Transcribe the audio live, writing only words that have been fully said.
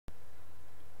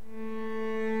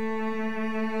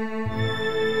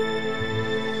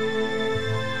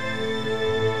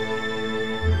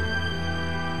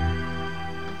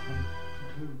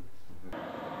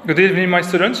Good evening, my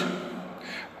students.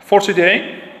 For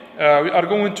today, we are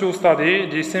going to study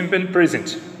the simple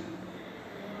present.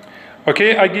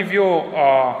 Okay, I give you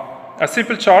a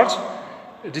simple chart.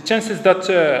 The chances that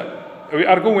we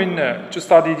are going to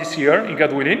study this year in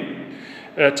God willing.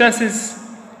 Chances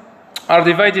are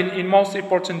divided in most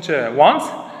important ones: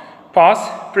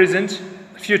 past, present,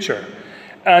 future.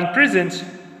 And present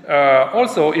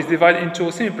also is divided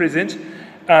into semi-present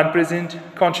and present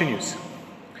continuous.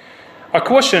 A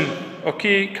question,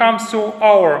 okay, comes to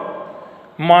our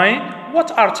mind: what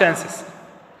are chances?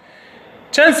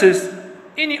 Chances,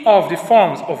 any of the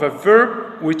forms of a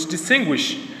verb which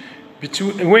distinguish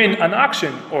between an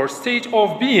action or state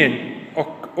of being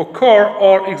occur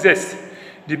or exist.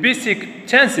 The basic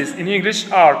chances in English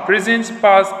are present,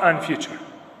 past, and future.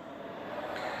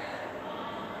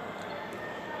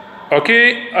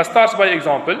 Okay, I start by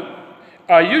example.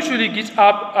 I usually get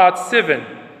up at 7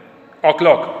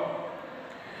 o'clock.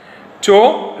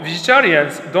 2.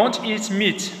 Vegetarians don't eat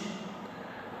meat.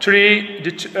 3.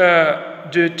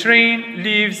 The train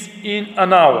leaves in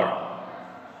an hour.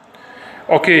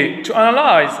 Okay, to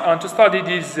analyze and to study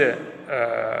these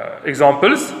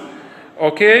examples,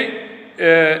 okay,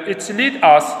 it leads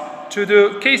us to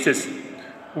the cases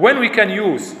when we can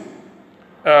use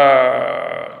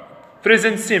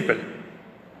present simple.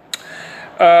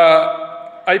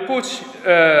 I put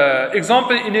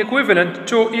example in equivalent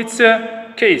to its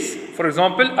case. For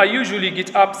example, I usually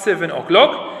get up 7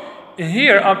 o'clock.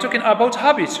 Here I'm talking about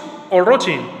habit or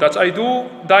routine that I do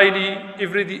daily,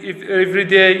 every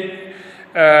day,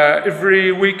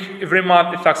 every week, every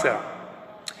month, etc.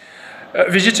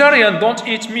 Vegetarian don't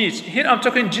eat meat. Here I'm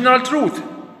talking general truth.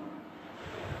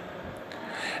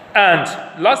 And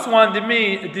last one,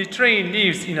 the train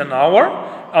leaves in an hour.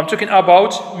 I'm talking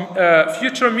about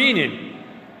future meaning,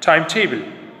 timetable.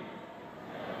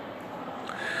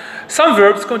 Some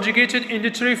verbs conjugated in the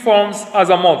three forms as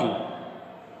a model.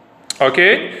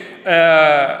 Okay,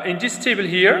 in this table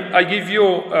here, I give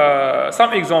you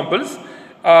some examples.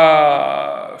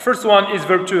 First one is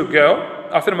verb to go,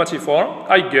 affirmative form.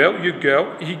 I go, you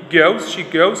go, he goes, she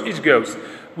goes, it goes.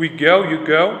 We go, you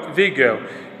go, they go.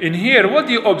 In here, what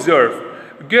do you observe?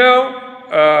 Go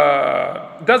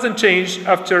doesn't change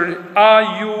after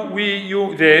I, you, we,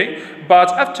 you, they,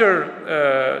 but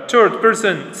after third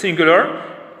person singular,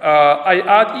 I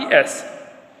add es.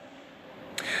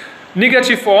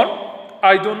 Negative form: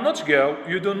 I do not go,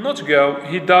 you do not go,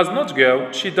 he does not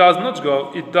go, she does not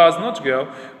go, it does not go,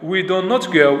 we do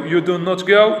not go, you do not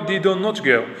go, they do not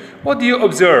go. What do you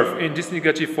observe in this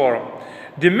negative form?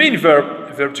 The main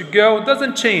verb, verb to go,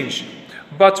 doesn't change.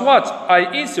 But what?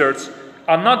 I insert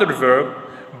another verb,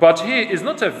 but here is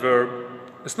not a verb,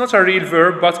 it's not a real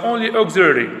verb, but only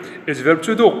auxiliary. It's verb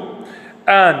to do.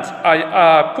 And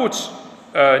I put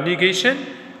negation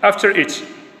after it.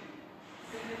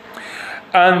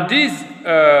 And these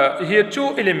here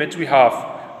two elements we have: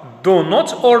 do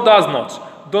not or does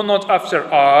not. Do not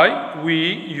after I,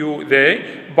 we, you,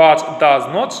 they, but does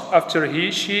not after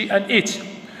he, she, and it.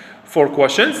 For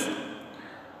questions,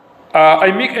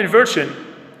 I make inversion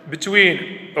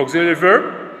between auxiliary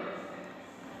verb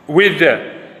with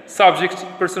the subject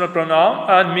personal pronoun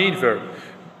and main verb.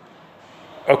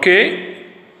 Okay,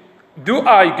 do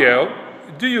I go?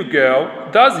 Do you go?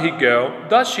 Does he go?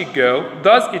 Does she go?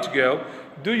 Does it go?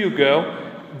 Do you go?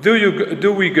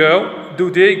 Do we go? Do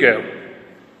they go?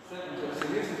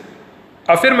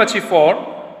 Affirmative form: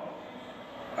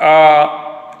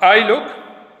 I look,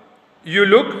 you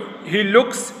look, he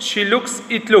looks, she looks,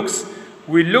 it looks.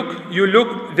 We look, you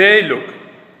look, they look.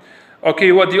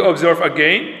 Okay, what do you observe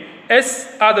again?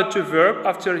 S added to verb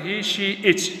after he, she,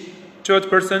 it. Third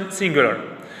person singular.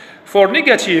 For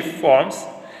negative forms: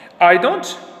 I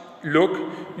don't look,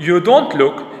 you don't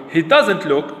look, he doesn't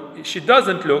look, she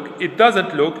doesn't look, it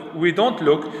doesn't look, we don't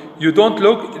look, you don't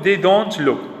look, they don't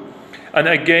look. And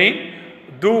again,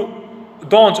 do,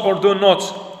 don't, or do not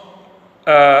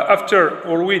after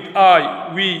or with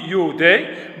I, we, you,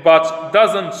 they, but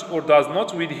doesn't or does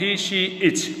not with he, she,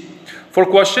 it. For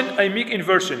question, I make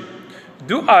inversion.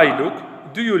 Do I look?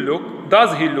 Do you look?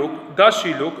 Does he look? Does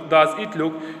she look? Does it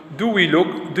look? Do we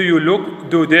look? Do you look?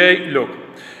 Do they look?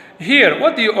 Here,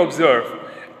 what do you observe?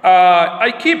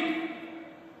 I keep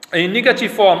a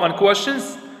negative form and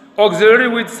questions auxiliary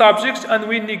with subject and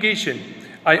with negation.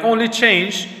 I only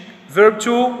change verb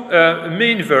to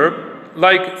main verb,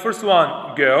 like first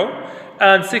one, go,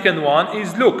 and second one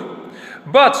is look.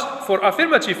 But for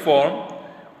affirmative form,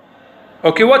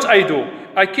 okay, what I do?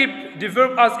 I keep the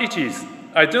verb as it is.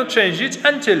 I don't change it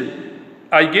until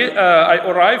I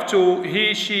arrive to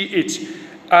he, she, it.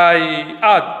 I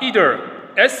add either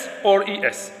S or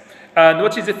ES. And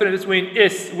what is the difference between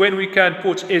S when we can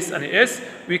put S and S?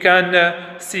 We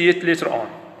can see it later on.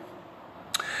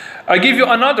 I give you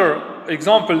another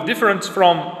example different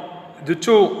from the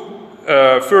two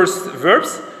first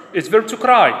verbs. It's verb to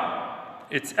cry.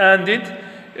 It's ended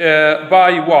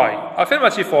by Y.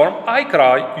 Affirmative form, I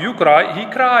cry, you cry, he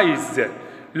cries.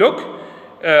 Look,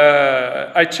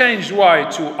 I change Y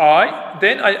to I,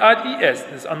 then I add ES.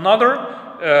 There's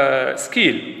another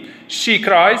skill. She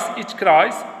cries, it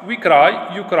cries, we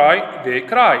cry, you cry, they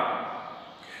cry.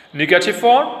 Negative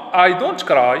form, I don't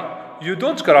cry, you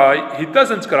don't cry, he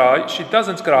doesn't cry, she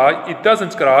doesn't cry, it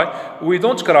doesn't cry, we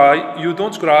don't cry, you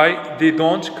don't cry, they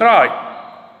don't cry.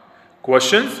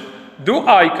 Questions? Do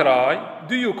I cry?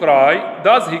 Do you cry?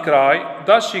 Does he cry?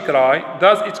 Does she cry?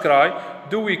 Does it cry?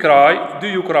 Do we cry? Do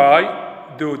you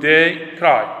cry? Do they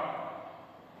cry?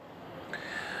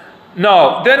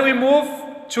 Now, then we move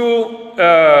to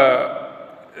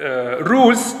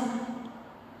rules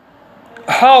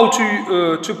how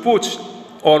to put,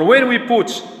 or when we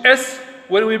put S,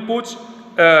 when we put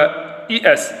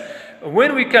ES.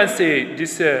 When we can say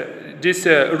this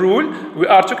rule, we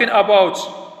are talking about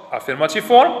affirmative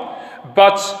form,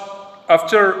 but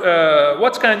after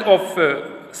what kind of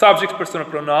subject personal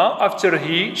pronoun? After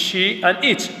he, she, and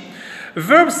it.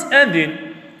 Verbs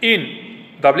ending in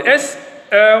WS,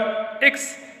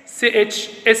 X,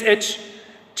 CH, SH,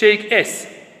 take S.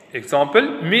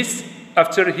 Example, miss,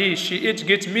 after he, she, it,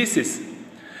 get misses.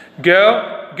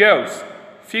 Go, goes.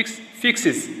 Fix,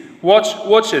 fixes. Watch,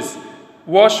 watches.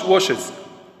 Wash, washes.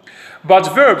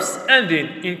 But verbs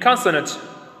ending in consonant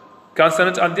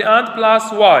at the end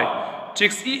plus Y,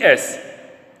 takes ES.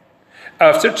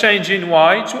 After changing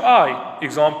Y to I.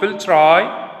 Example,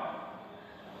 try,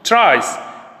 tries.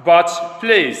 But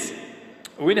plays.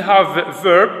 When we have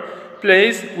verb,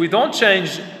 plays, we don't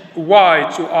change Y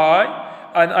to I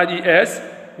and add ES.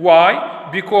 Why?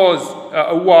 Because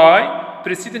Y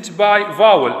preceded by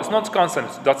vowel. It's not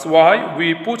consonant. That's why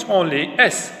we put only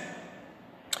S.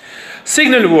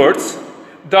 Signal words,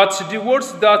 that the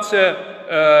words that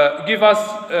give us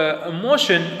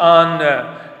emotion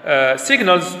and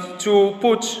signals to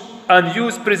put and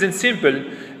use present simple.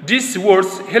 These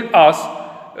words help us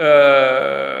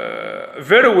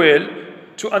very well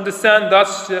to understand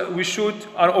that we should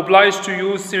are obliged to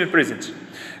use simple present.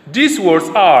 These words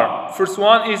are, first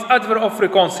one is adverb of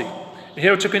frequency.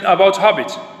 Here we're talking about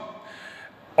habit.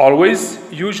 Always,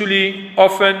 usually,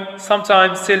 often,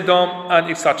 sometimes, seldom, and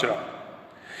etc.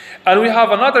 And we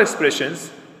have another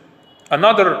expressions,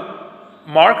 another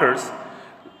markers,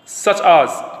 such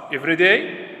as every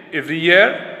day, every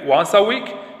year, once a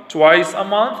week, twice a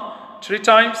month, 3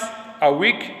 times a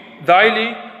week,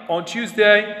 daily, on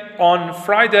Tuesday, on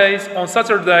Fridays, on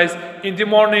Saturdays, in the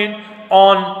morning,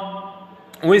 on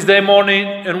Wednesday morning,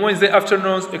 and Wednesday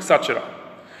afternoons, etc.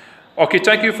 Okay,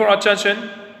 thank you for attention.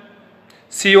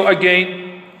 See you again